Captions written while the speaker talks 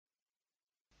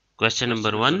Question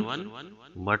number 1.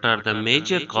 What are the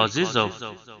major causes of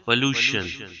pollution?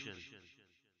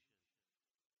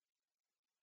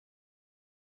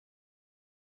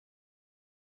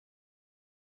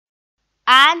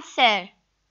 Answer.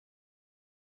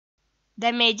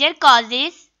 The major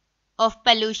causes of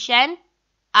pollution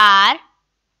are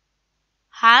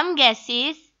harm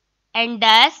gases and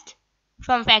dust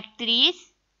from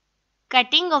factories,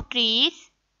 cutting of trees,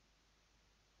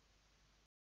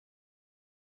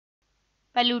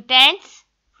 pollutants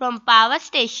from power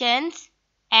stations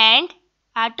and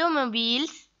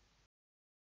automobiles,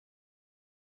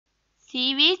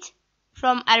 sewage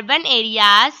from urban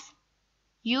areas,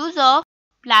 use of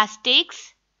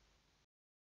plastics.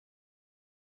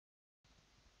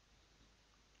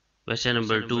 Question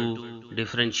number 2.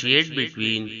 Differentiate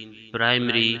between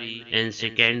primary and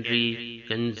secondary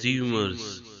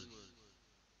consumers.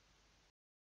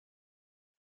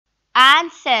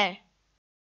 Answer.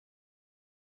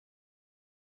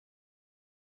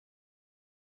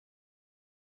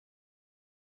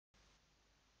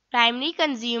 Primary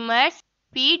consumers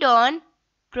feed on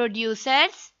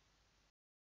producers.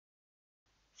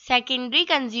 Secondary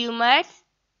consumers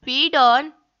feed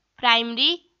on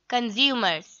primary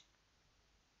consumers.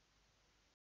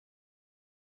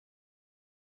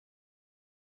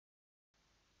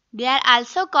 They are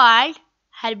also called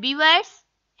herbivores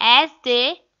as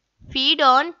they feed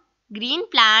on green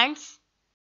plants.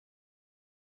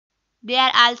 They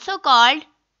are also called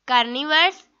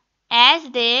carnivores as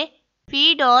they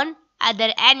feed on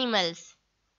other animals.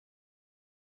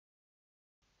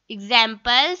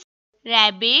 Examples: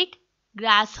 rabbit,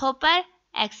 grasshopper,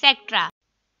 etc.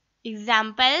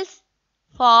 Examples: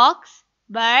 fox,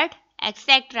 bird,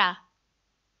 etc.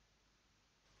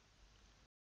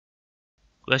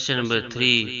 Question number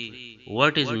 3.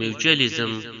 What is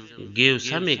mutualism? Give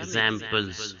some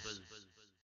examples.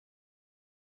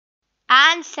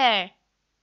 Answer.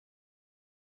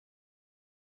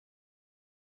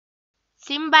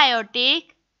 Symbiotic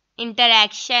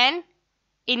interaction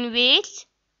in which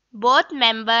both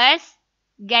members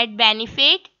get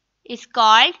benefit is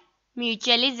called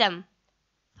mutualism.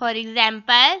 For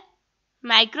example,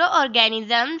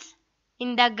 microorganisms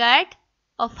in the gut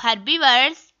of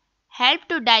herbivores help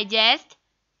to digest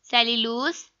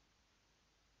cellulose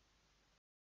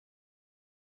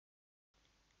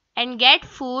and get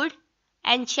food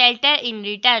and shelter in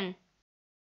return.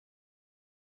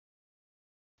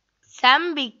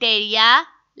 Some bacteria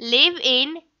live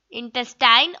in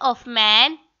intestine of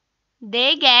man.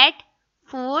 They get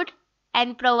food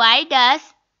and provide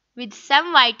us with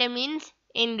some vitamins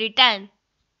in return.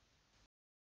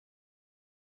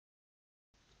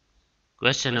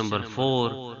 Question number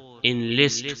 4.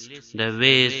 Enlist the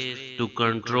ways to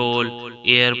control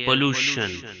air pollution.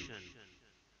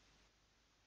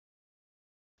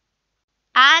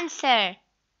 Answer.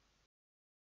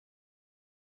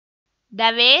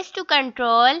 The ways to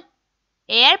control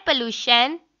air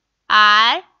pollution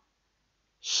are: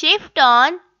 shift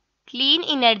on clean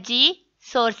energy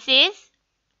sources,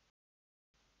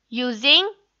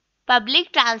 using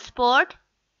public transport,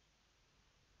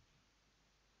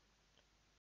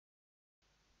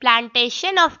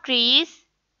 plantation of trees,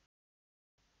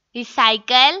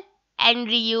 recycle and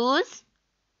reuse,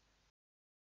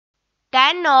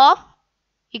 turn off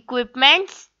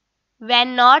equipments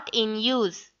when not in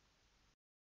use.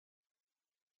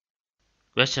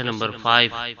 Question number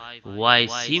 5. Why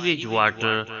sewage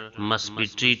water must be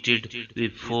treated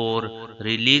before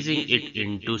releasing it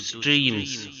into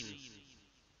streams?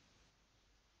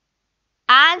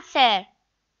 Answer.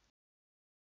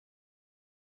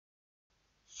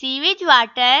 Sewage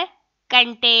water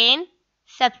contain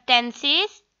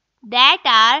substances that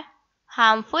are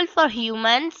harmful for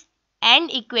humans and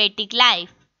aquatic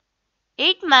life.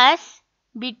 It must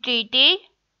be treated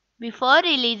before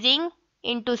releasing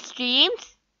into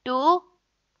streams to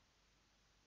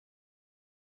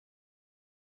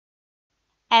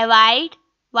avoid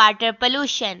water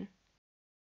pollution.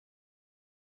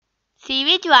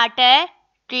 Sewage water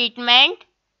treatment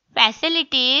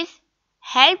facilities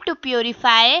help to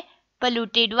purify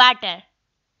polluted water.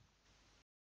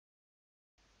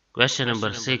 Question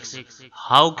number 6.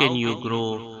 How can you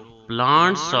grow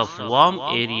plants of warm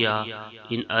area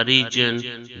in a region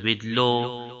with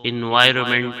low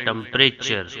environment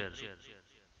temperature?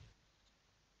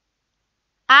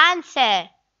 Answer.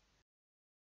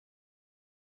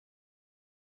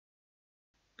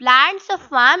 Plants of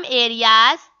warm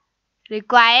areas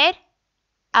require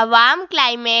a warm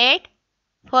climate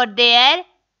for their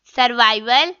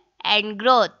survival and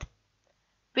growth.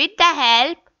 With the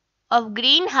help of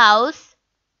greenhouse,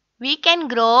 we can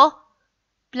grow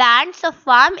plants of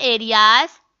warm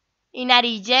areas in a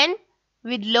region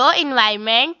with low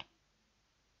environment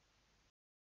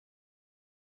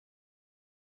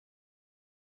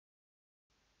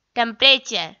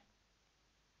temperature.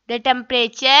 The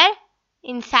temperature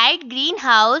inside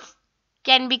greenhouse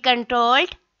can be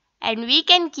controlled and we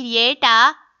can create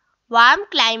a warm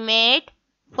climate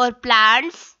for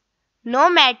plants no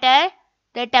matter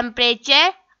the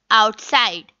temperature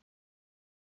outside.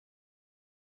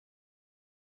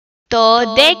 तो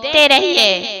देखते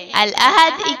रहिए अल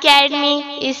अहद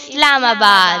academy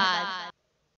Islamabad.